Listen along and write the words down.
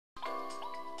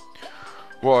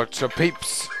What's up,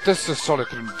 peeps? This is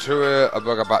Sonic2, and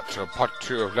welcome back to part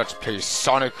 2 of Let's Play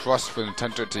Sonic Cross for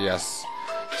Nintendo DS.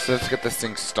 So let's get this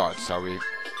thing started, shall we? Do your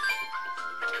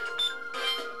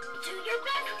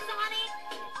best, Sonic!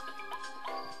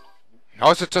 I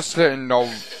was just letting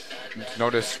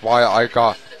notice why I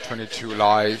got 22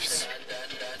 lives.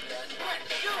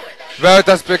 Well,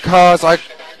 that's because I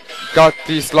got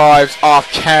these lives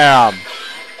off cam.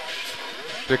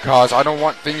 Because I don't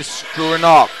want things screwing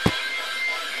up.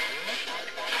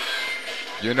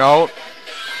 You know,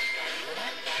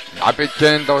 I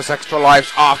begin those extra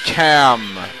lives off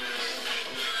cam.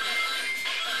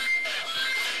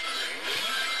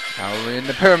 Now we're in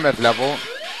the pyramid level.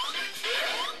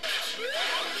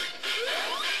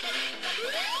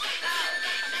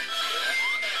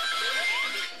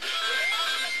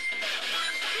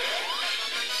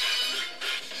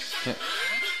 Yeah.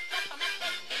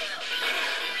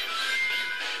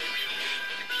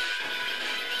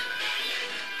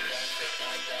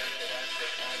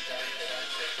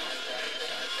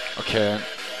 Okay.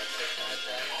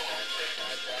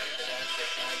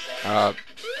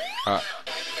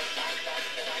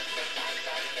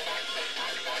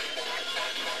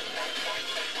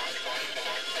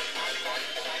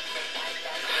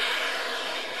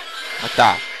 Like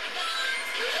that.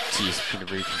 Jeez, I'm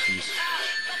getting really confused.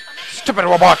 Stupid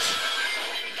robots!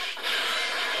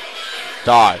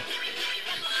 Die.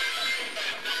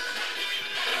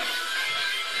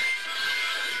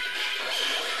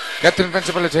 Get the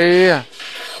invincibility!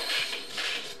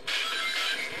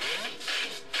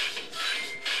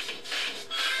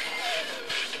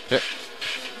 Yep.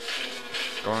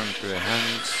 Going through the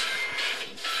hands.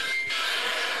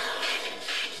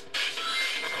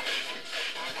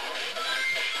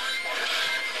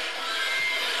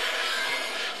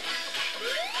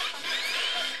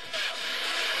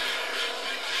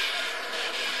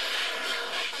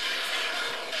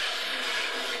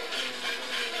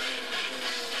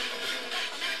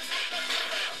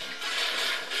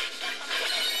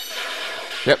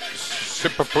 Yep,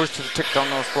 super boost to take down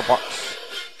those robots.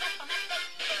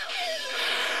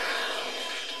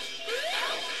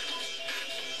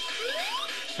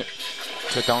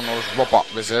 Take down those robot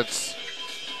wizards.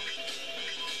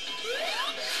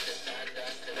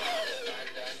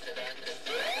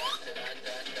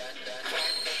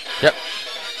 Yep.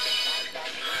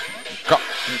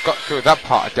 Got through that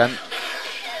part again.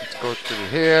 Let's go through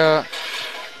here.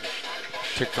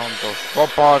 Take down those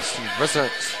robots and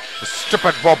wizards. The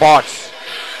stupid robots!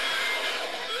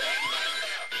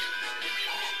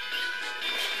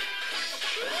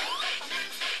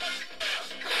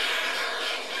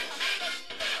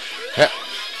 Yep.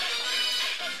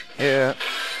 Here.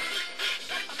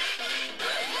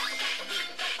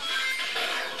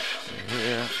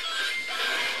 Here.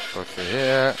 Go through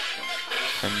here.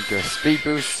 And do a speed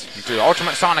boost. And do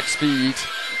ultimate Sonic speed.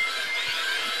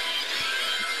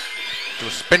 Do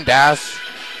a spin dash.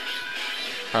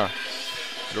 Huh.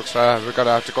 Looks like we're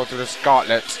gonna have to go through this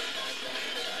gauntlet.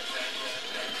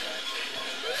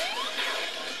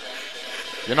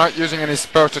 You're not using any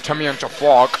spells to turn me into a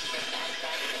frog.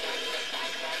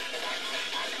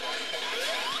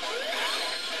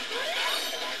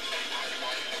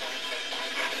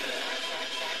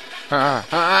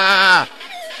 Huh.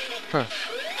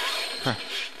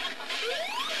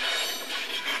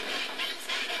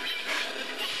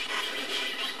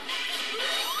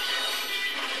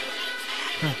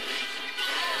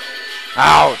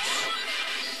 Ouch!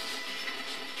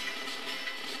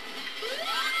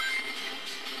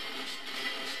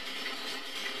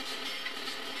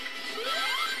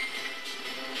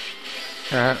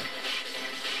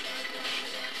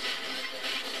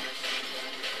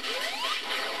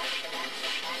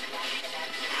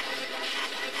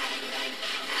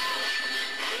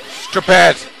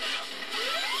 Stupid!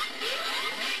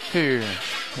 Here,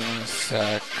 one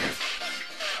sec.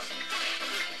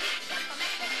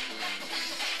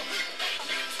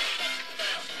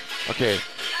 Okay.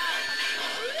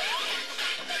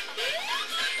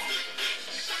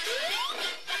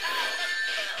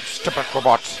 Stupid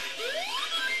robot.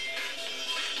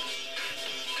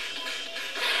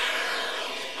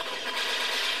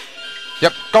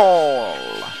 Yep, goal!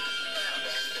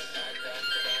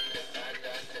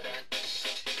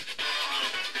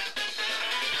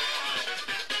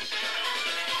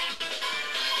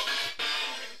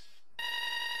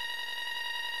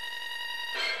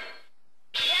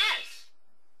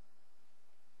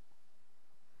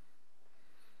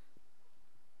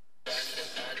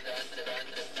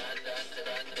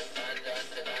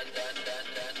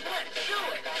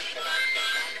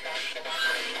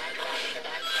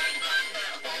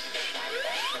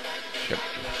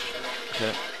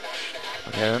 Okay.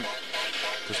 Okay.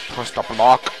 Just push the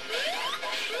block.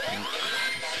 And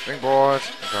springboard.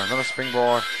 Got another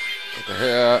springboard. Go to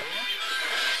here.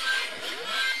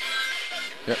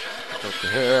 Yep. Go to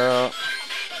here.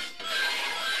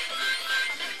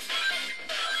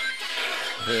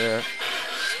 Here.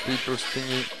 Speed boost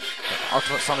thingy.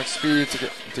 Ultimate Sonic speed to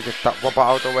get that robot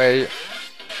out of the way.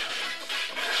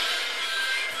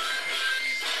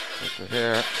 Go to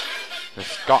here.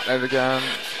 Just got it again.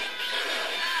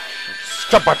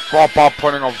 Stupid robot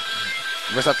putting a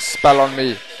reset spell on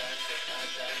me.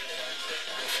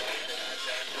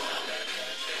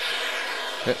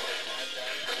 Hit.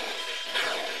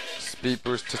 Speed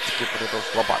boost just to get rid of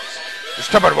those robots. The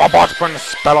stupid robots putting a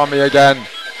spell on me again.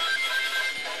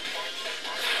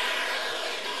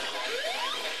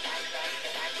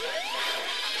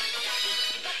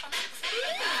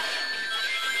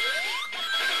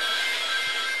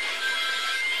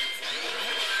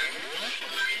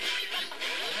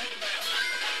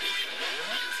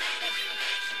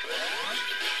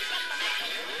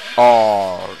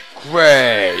 Oh,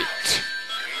 great!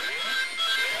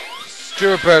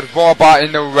 Stupid robot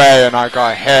in the way and I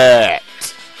got hit.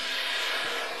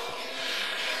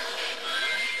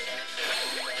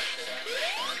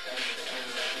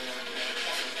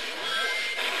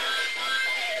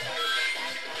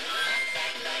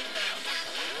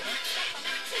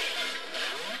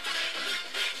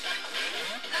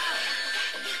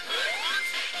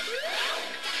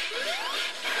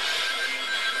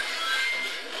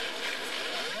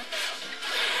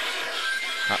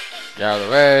 Get out of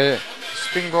the way.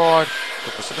 Springboard.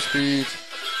 Go for super speed.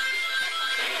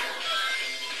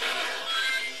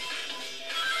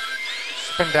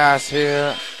 Spin dash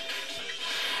here.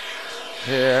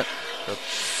 Here. The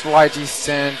slidey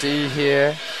sandy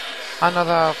here.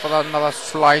 Another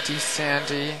slidey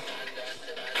sandy.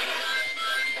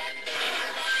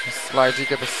 Slidey,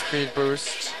 get the speed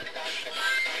boost.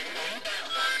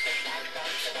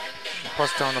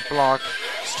 Press down the block.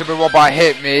 Stupid robot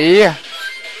hit me.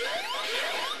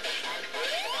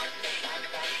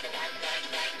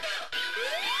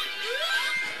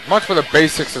 Much for the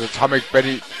basics of Atomic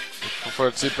Betty for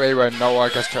the T-Bay where Noah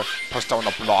gets to push down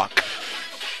the block.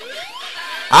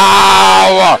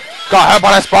 Ow! Got hit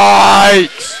by the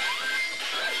spikes!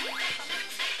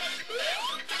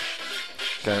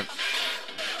 Okay.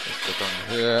 Let's go down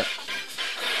here.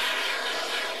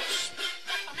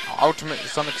 Ultimate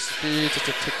Sonic speed just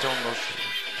to take down those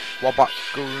robot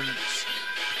goons.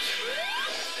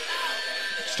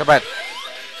 Stupid.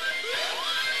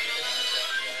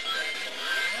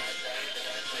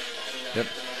 Yep,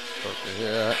 go to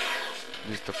here,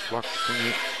 use the block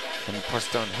thingy, and press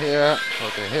down here, go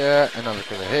to here, and then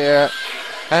go to here,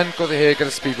 and go to here, get a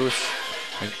speed boost,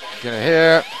 and get it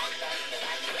here.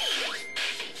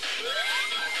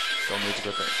 Don't need to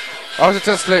go there. Also,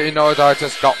 just to let you know that I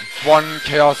just got one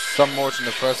Chaos Submode in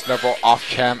the first level off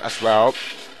cam as well.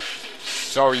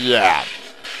 So yeah,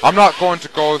 I'm not going to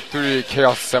go through the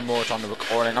Chaos Submode on the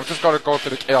recording, I'm just going to go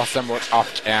through the Chaos Submode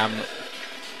off cam.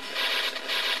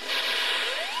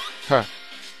 Huh.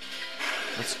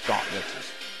 Let's got it.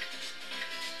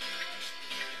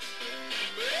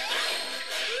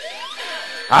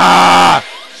 Ah!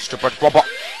 Stupid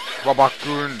robot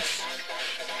goons.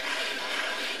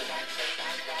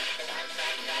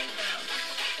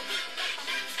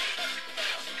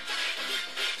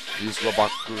 These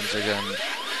robot goons again.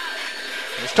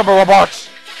 Stupid robots!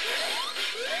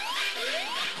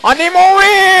 I need more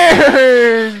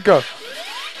ring!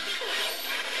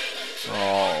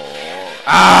 Oh.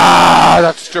 Ah,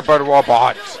 that stupid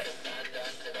robot.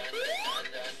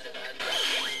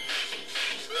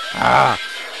 Ah.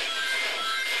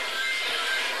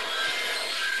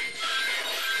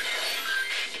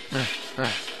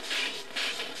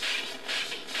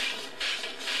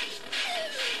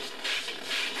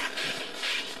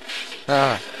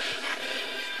 Ah.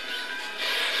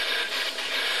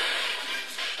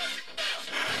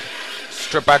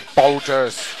 Stupid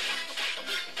boulders.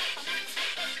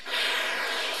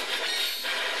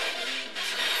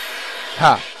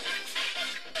 Ha.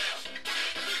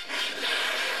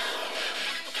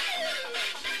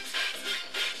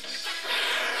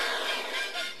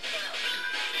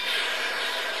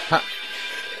 Ha.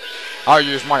 I'll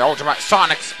use my ultimate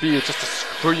Sonic speed just to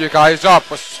screw you guys up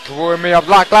for screwing me up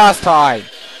like last time.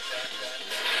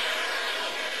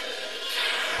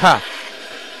 Ha.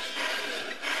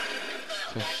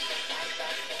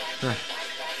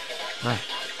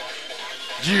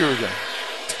 You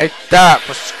take that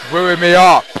for screwing me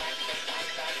up.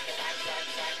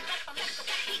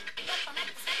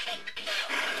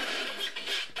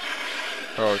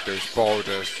 Oh, those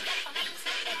boulders.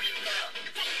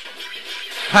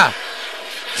 Ha!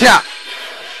 Tia!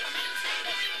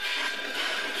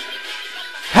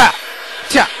 Ha!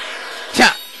 Tia! Tia!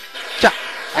 Tia!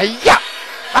 Aya!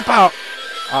 Apow!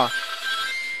 Ha!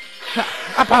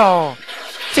 Apow!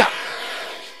 Tia!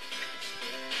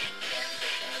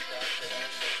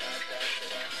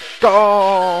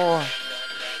 Go!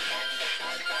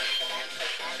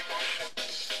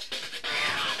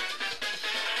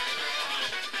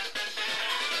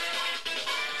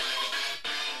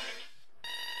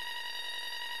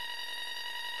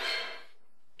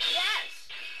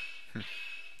 Yes.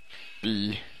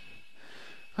 B.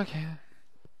 Okay.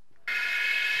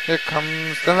 Here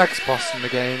comes the next boss in the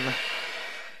game.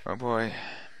 Oh boy.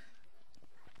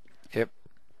 Yep.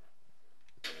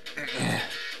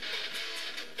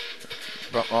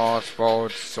 But Mars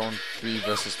World Zone 3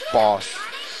 versus boss.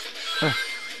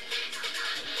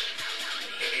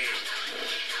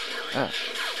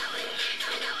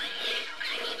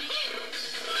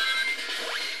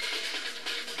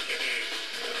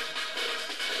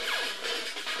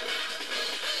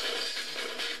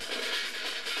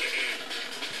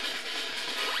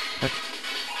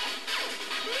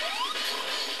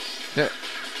 Yeah.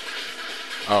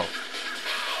 Oh.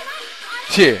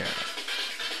 Yeah.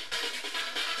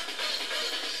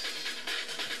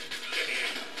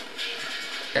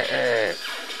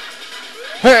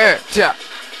 Hey, yeah.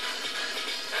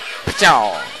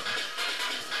 Pow.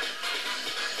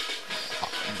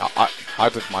 I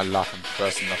did my laugh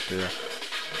impression of the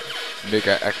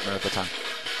nigger actor at the time.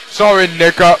 Sorry,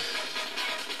 nigger.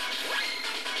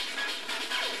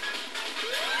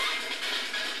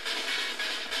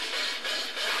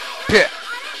 Pit.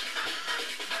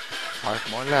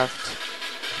 5 more left.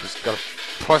 Just gotta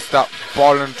push that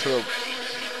ball into a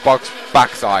bug's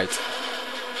backside.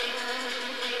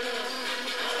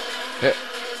 Hit.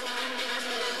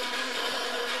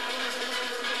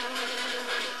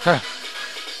 Huh.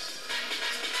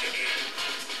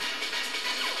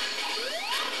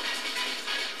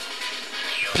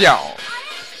 Pew.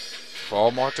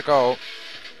 4 more to go.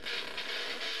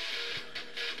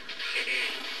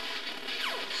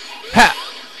 Ha!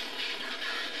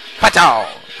 Pachow!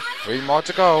 3 more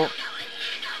to go.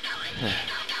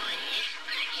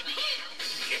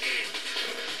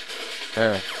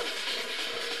 There.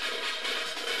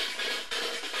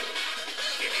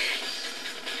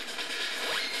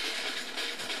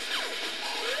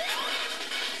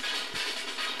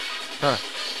 Huh.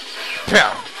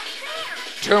 Pew!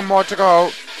 2 more to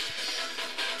go.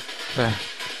 There.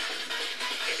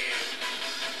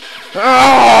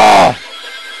 Oh!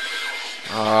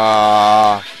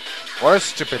 What a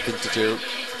stupid thing to do.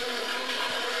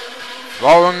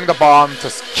 Throwing the bomb,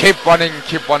 just keep running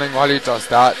while he does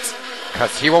that.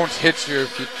 Cause he won't hit you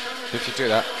if you do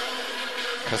that.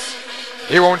 Cause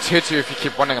he won't hit you if you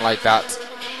keep running like that.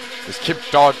 Just keep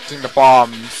dodging the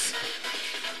bombs.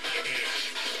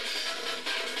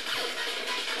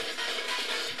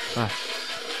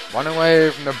 Run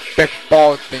away from the big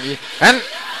ball thingy. And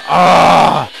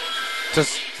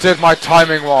just did my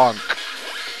timing wrong.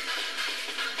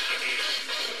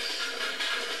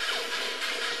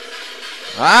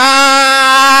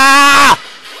 Ah!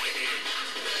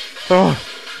 Oh.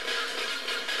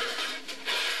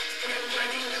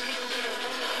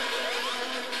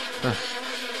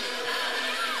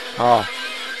 Oh.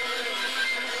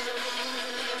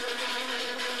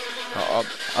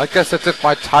 I guess I did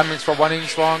my timings for running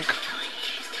wrong.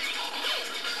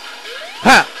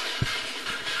 Ha!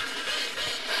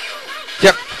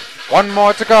 Yep. 1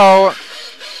 more to go.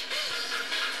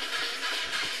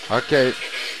 Okay.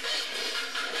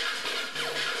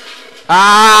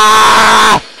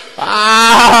 Ah!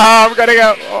 Ah! I'm gonna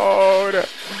go. Oh no.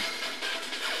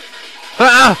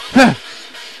 Ah!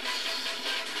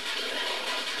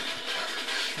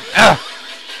 Ah!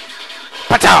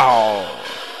 Pachow!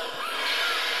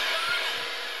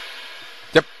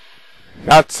 Yep.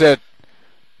 That's it.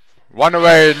 Run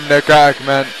away, nigga,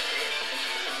 man.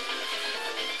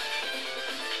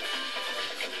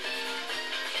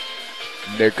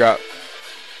 Nigga.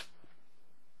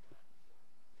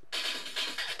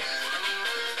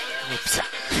 Oops.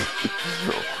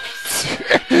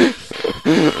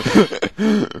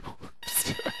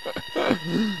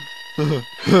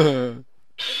 Can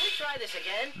we try this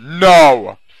again?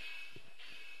 No!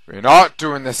 We're not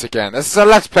doing this again. This is a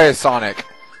Let's Play Sonic.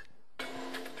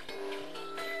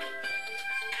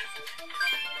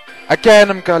 Again,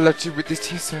 I'm gonna let you with these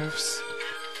T-serves.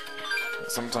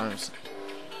 Sometimes.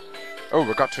 Oh,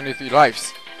 we got 23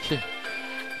 lives.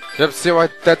 Yep, see why I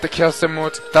did the Chaos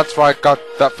emote? That's why I got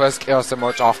that first Chaos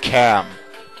emote off cam,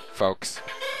 folks.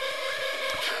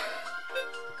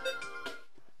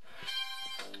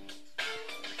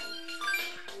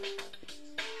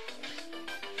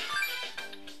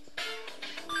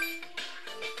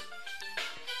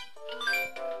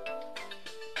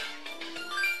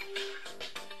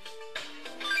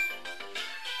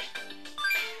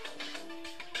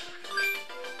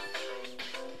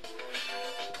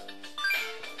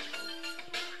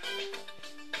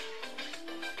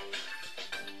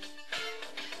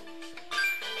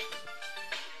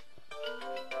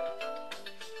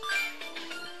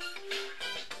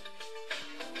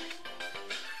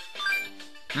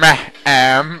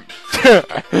 Ma'am.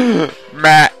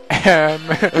 Ma'am.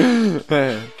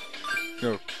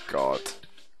 Oh god.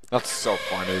 That's so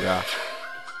funny there.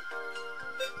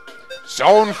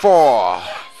 Zone 4.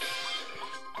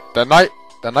 The night.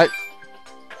 Do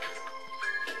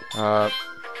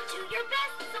your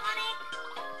best, Sonic.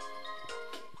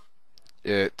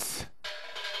 It's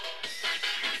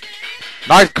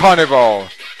Night Carnival.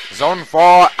 Zone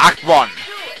 4, Act 1.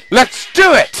 Let's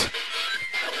do it!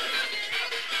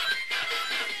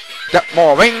 Get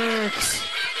more wings.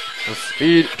 The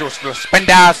speed, do the spin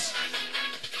dash.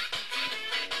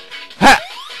 Ha!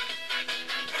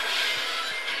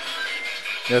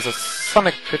 There's a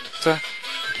Sonic picture.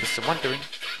 Just wondering.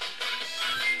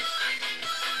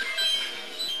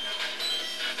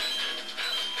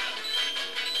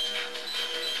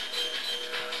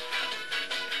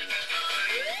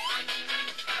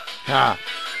 Ah.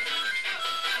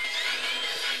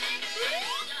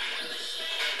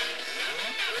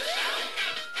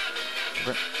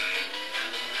 But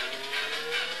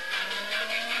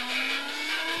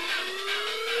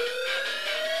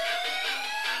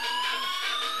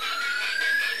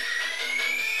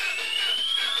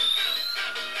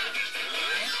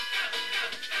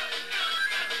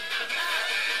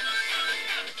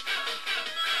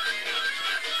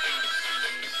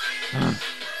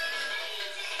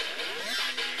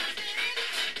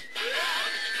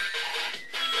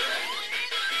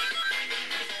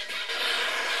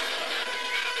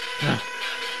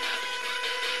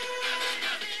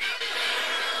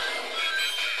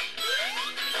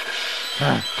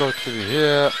go through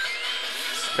here.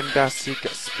 Spin dash,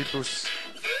 get speed boost.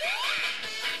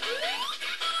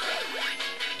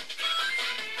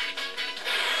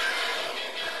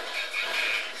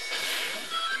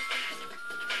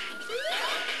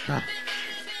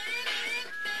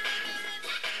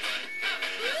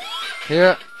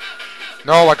 Here.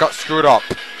 No, I got screwed up.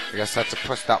 I guess I had to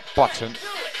push that button.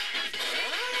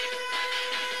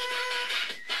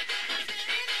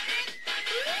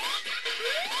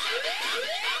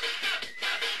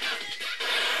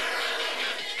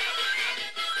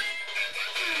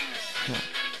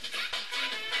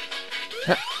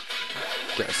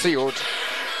 Get sealed.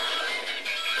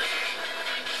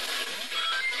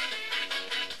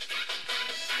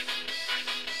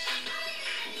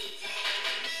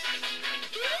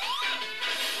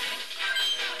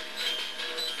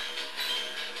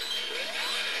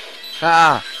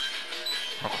 Ah!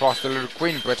 Across the little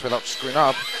green bridge without screwing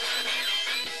up.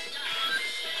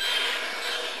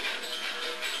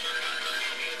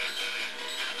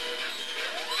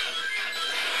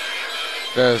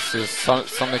 There's this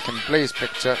Sonic and Blaze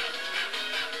picture.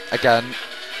 Again.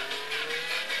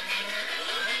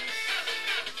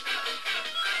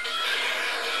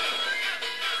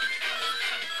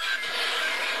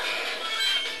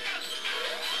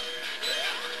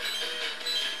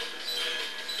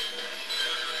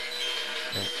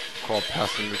 Crawl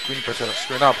past the green bridge without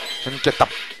screwing up. And get the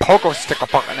pogo stick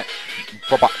up on it.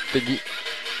 Robot thingy.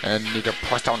 And need to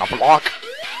push down a block.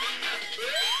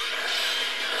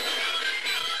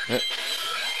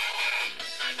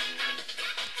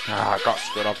 Ah, I got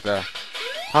screwed up there.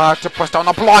 To push down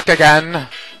the block again.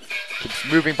 Keeps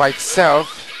moving by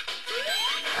itself.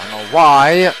 I don't know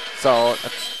why. So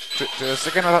let's do this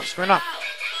again without screwing up.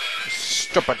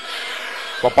 Stupid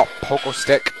robot pogo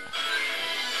stick.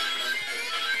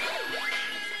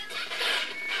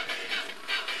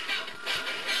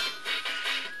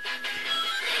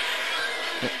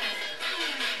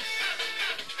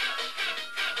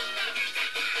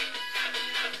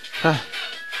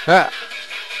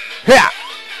 Yeah.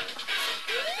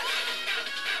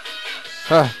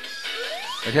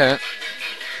 Okay.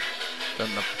 Then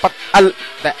the button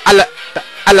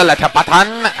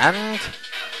and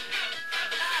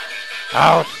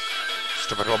out.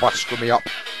 Stupid robot screw me up.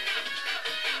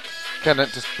 Okay, then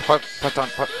just put on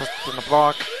the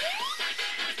block.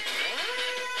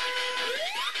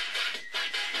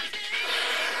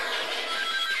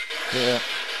 Here.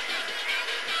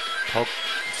 Poke.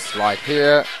 Slide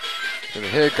here. Over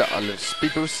here, got a little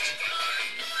speed boost.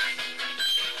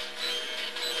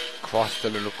 Cross the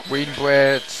little green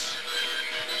bridge.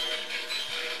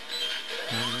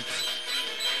 And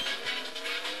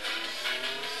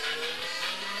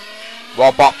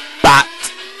robot bat.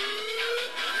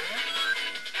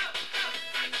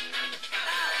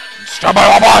 Stop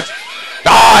my robot!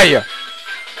 Die!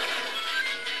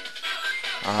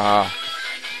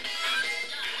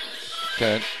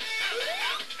 Okay.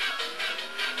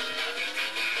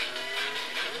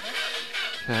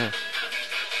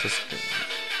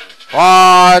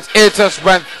 What? It just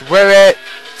went through it.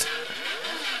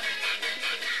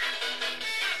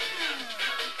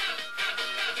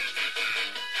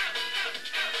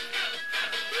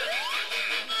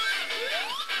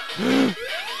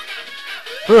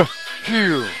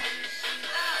 Phew.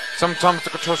 Sometimes the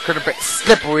controls get a bit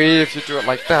slippery if you do it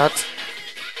like that.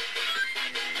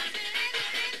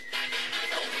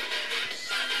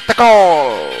 The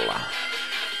goal!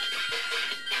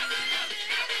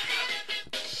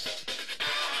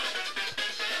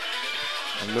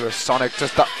 And Lewis Sonic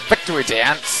does that victory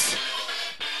dance.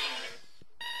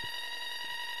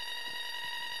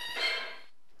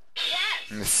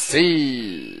 Let's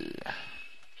see.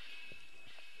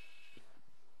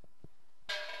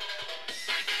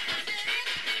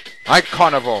 Night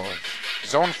Carnival.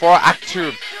 Zone 4, Act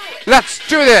 2. Let's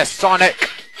do this, Sonic!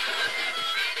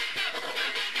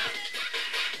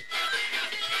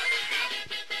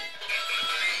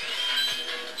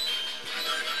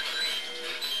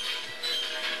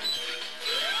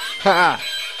 Ha!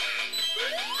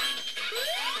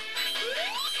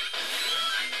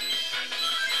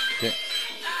 Okay.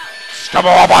 Stop,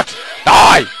 robot!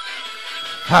 Die!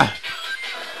 Ha!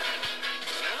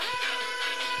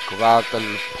 Grab the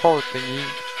little pole thingy.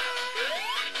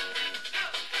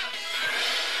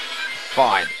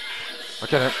 Fine.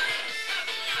 Okay then.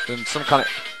 Then some kind of...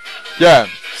 Yeah.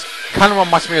 Kind of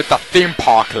reminds me of the theme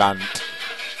park land.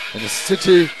 In a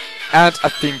city and a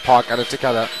theme park added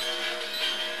together.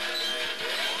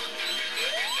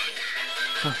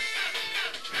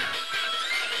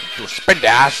 Do a spin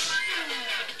dash.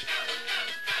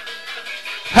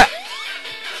 Ha!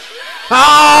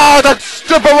 Ah, that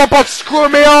stupid robot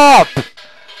screwed me up!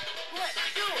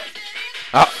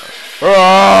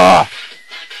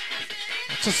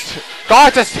 I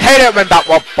just hate it when that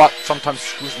robot sometimes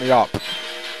screws me up.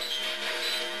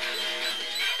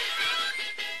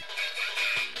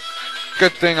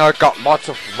 Good thing I got lots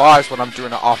of lives when I'm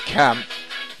doing it off cam.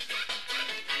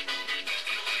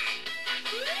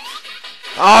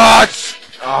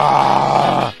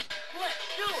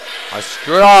 I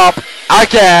screwed up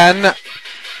again.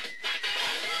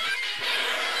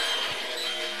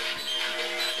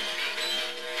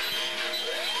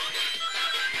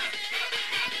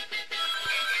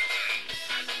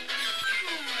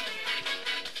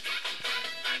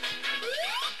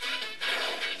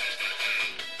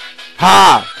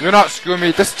 Ha! You're not screwing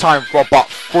me this time, robot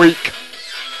freak.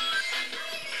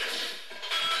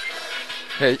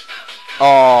 Hey.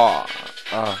 Oh.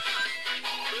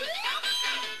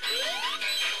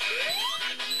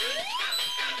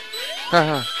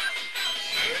 Haha.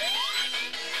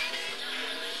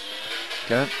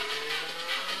 Get it?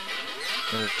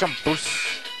 Jump boost.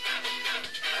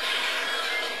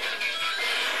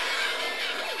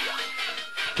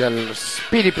 Get a little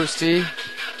speedy boosty.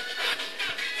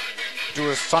 Do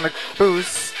a sonic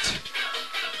boost.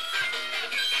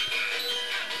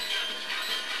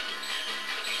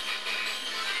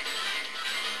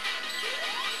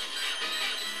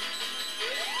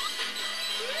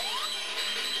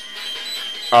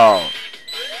 Oh.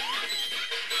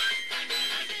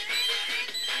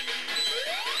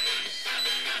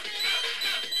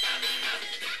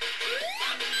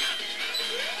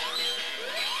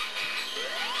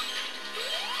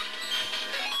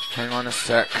 Hang on a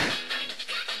sec.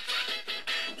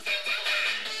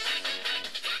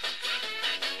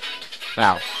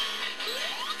 Now.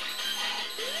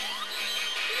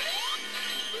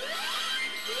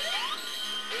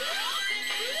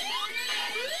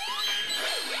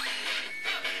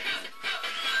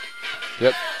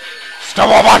 Yep. Stop,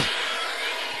 robot!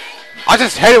 I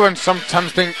just hate it when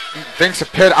sometimes things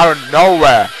appear out of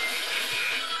nowhere.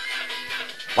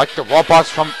 Like the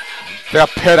robots from... They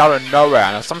appeared out of nowhere,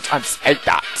 and I sometimes hate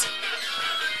that.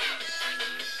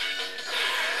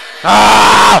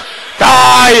 Ah!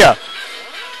 Die!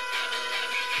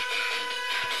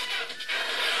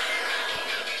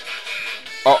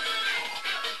 Oh.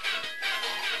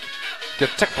 Get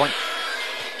a checkpoint.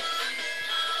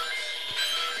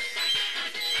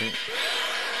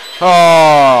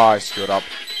 Oh, I screwed up.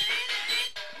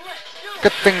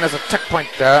 Good thing there's a checkpoint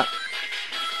there.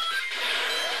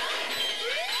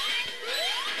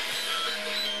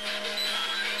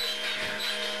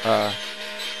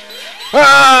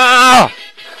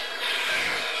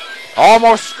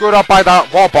 Almost screwed up by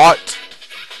that robot.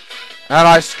 And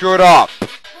I screwed up.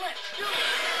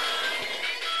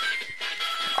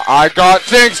 I got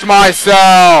jinxed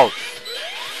myself.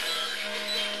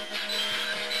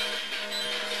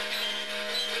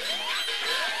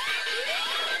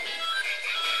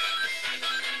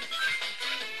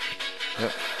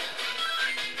 Yep.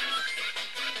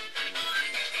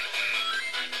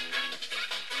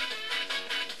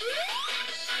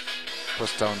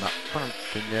 Press down that button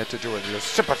thing there to do a little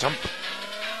super jump.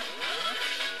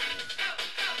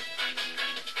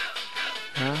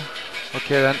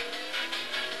 Okay then.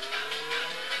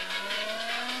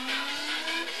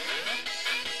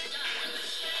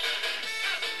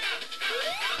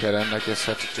 Okay, then I guess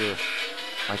I have to do it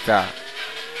like that.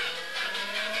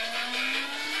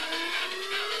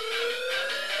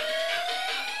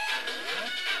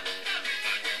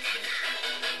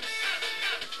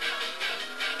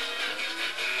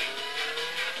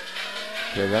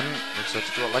 Okay, then we just have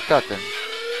to do it like that then.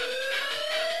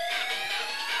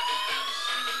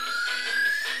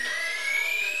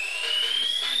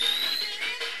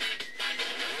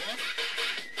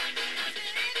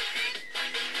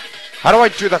 How do I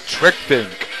do that trick thing?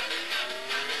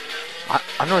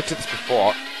 I know I did this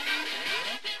before.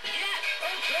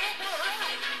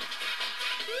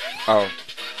 Oh.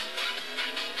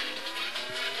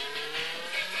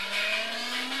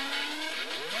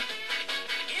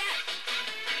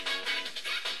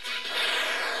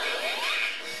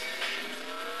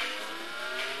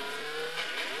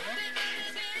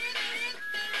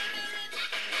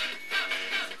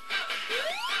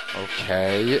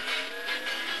 Okay.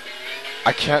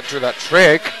 I can't do that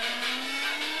trick.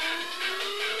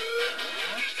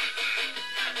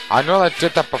 I know I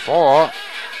did that before.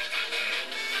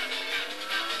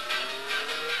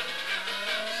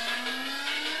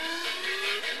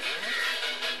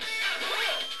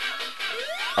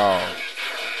 Oh.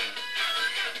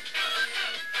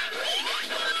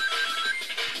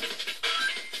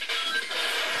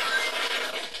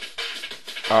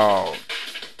 Oh.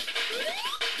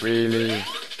 Really?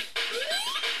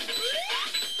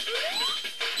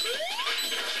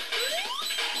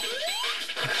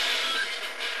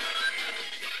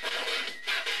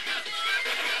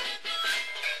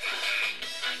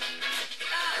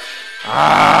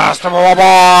 Ah, stop a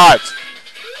robot!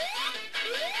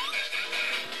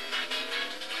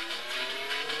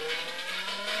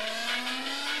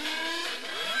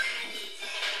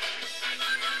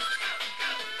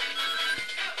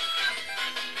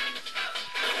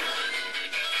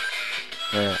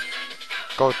 Yeah.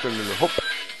 Go to the little hoop.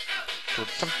 Do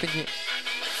something here.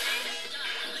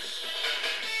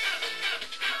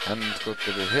 And go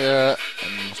to the here.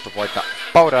 And must avoid that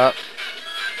boulder.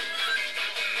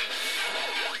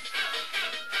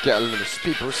 Get a little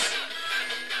speed boost.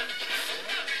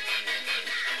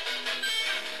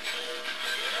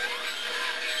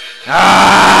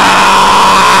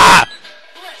 Ah!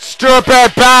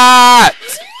 Stupid bat!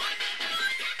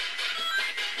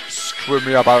 Screw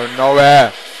me up out of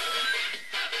nowhere.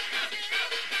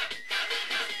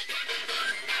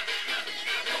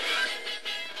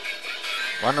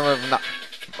 Run away from that.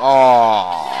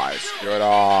 Oh, I screwed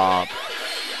up.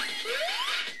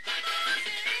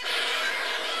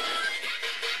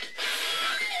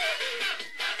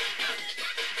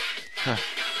 Huh.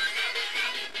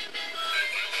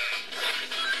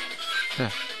 Huh.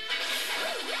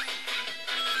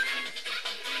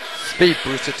 Speed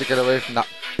booster to get away from that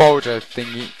boulder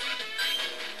thingy.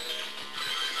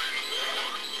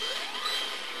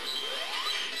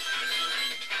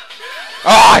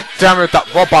 Ah, oh, damn it,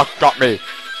 that robot got me.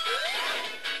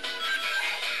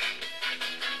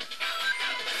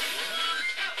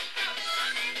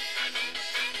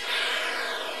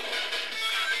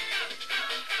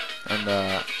 And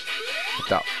hit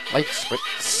that light switch.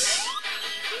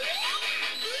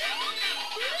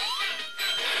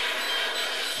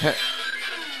 Heh.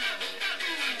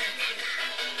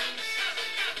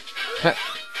 Heh.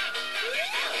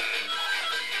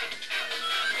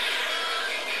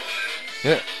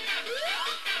 Yeah.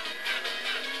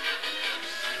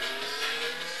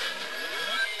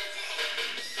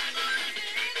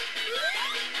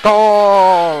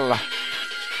 Goal!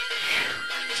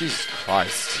 Jesus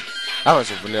Christ. That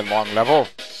was a really long level.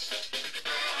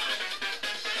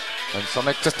 And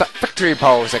Sonic just that victory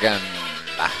pose again.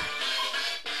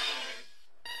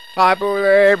 I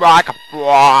believe I can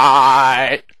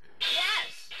fly.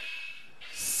 Yes.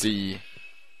 See.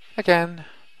 Again.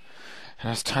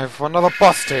 And it's time for another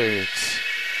boss stage.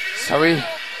 Sorry.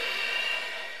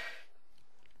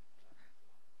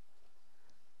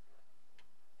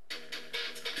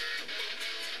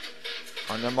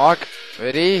 On your mark.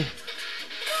 Ready.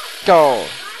 Go.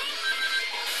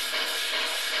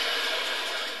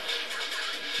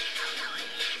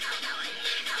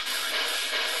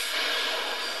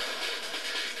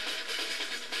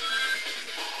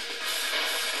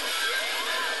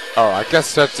 Oh, I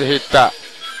guess I have to hit that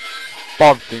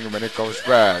bomb thing when it goes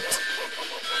red.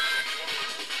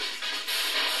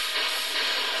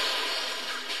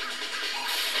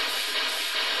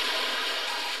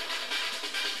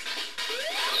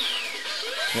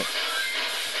 Yeah.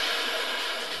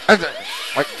 And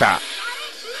like that.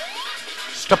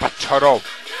 Stop it, turtle!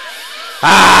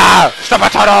 Ah! Stop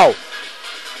it, turtle!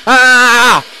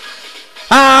 Ah!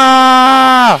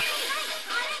 Ah!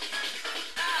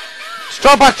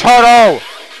 Super Turtle!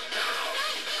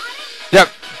 Yep,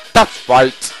 that's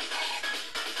right.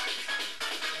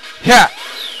 Yeah.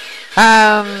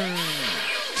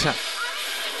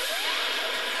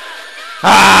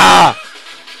 Ah!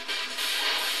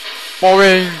 More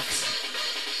wings.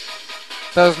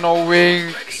 There's no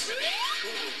wings.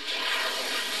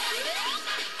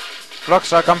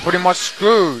 Looks like I'm pretty much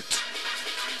screwed.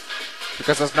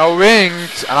 Because there's no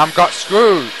wings and I'm got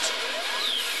screwed.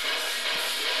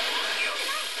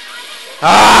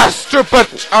 Ah, stupid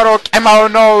turtle came out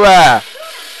of nowhere.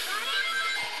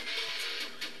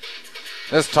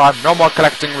 This time, no more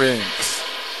collecting wings.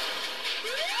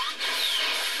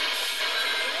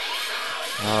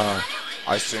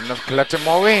 I shouldn't have collected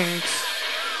more wings.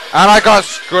 And I got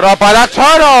screwed up by that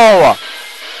turtle!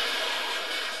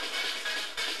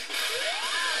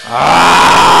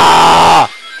 Ah!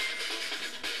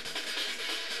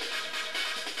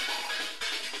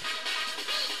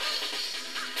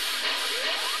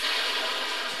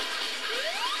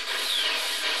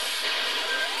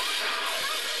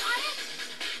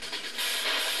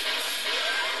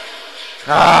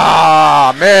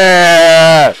 Ah,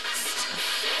 man!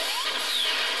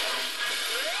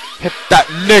 Hit that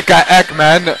nigger,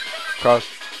 Eggman! Cause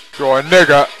you're a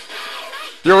nigger.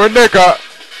 You're a nigger!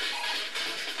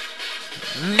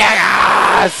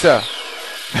 Niggers!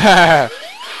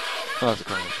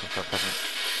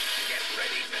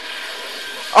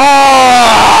 Oh,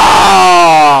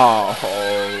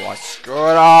 I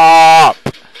screwed up!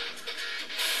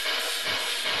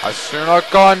 I shouldn't have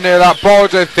gone near that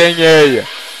boulder thingy!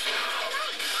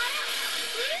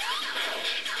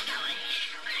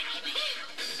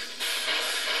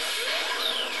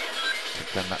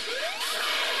 Take them up.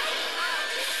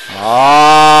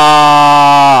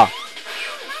 Ah!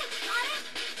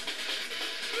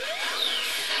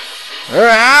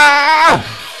 Ah!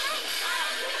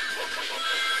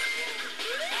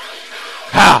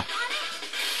 Ha!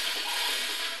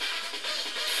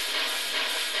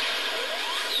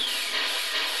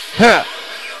 Ha!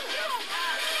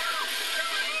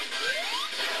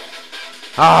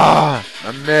 Ah!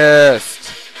 I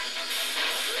missed.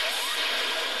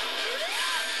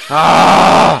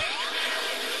 Ah!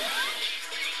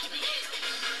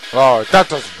 Oh, that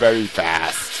was very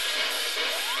fast.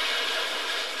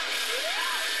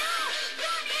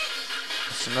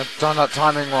 I shouldn't have done that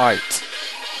timing right.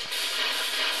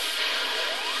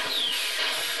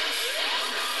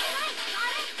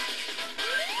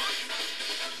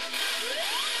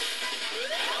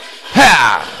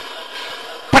 Ha!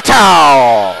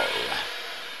 Patow!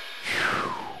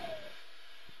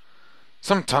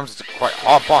 Sometimes it's a quite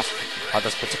hard boss at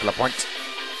this particular point.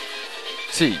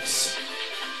 Jeez.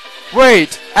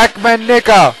 Wait! Eggman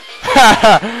nigger!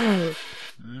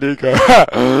 Nigger.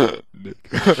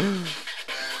 Nigger.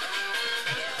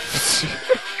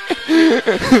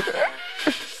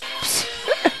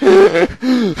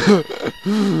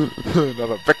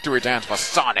 Another victory dance for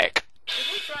Sonic.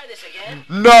 Should we try this again?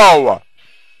 No!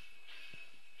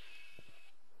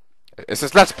 It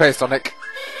says let's play Sonic.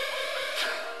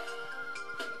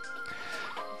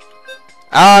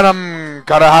 And I'm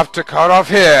gonna have to cut off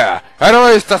here.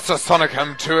 Anyways, that's the Sonic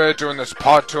M2 doing this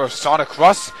part 2 of Sonic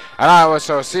Cross. And I will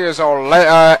see you all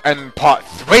later in part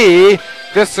 3.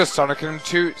 This is Sonic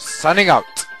M2 signing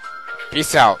out.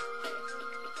 Peace out.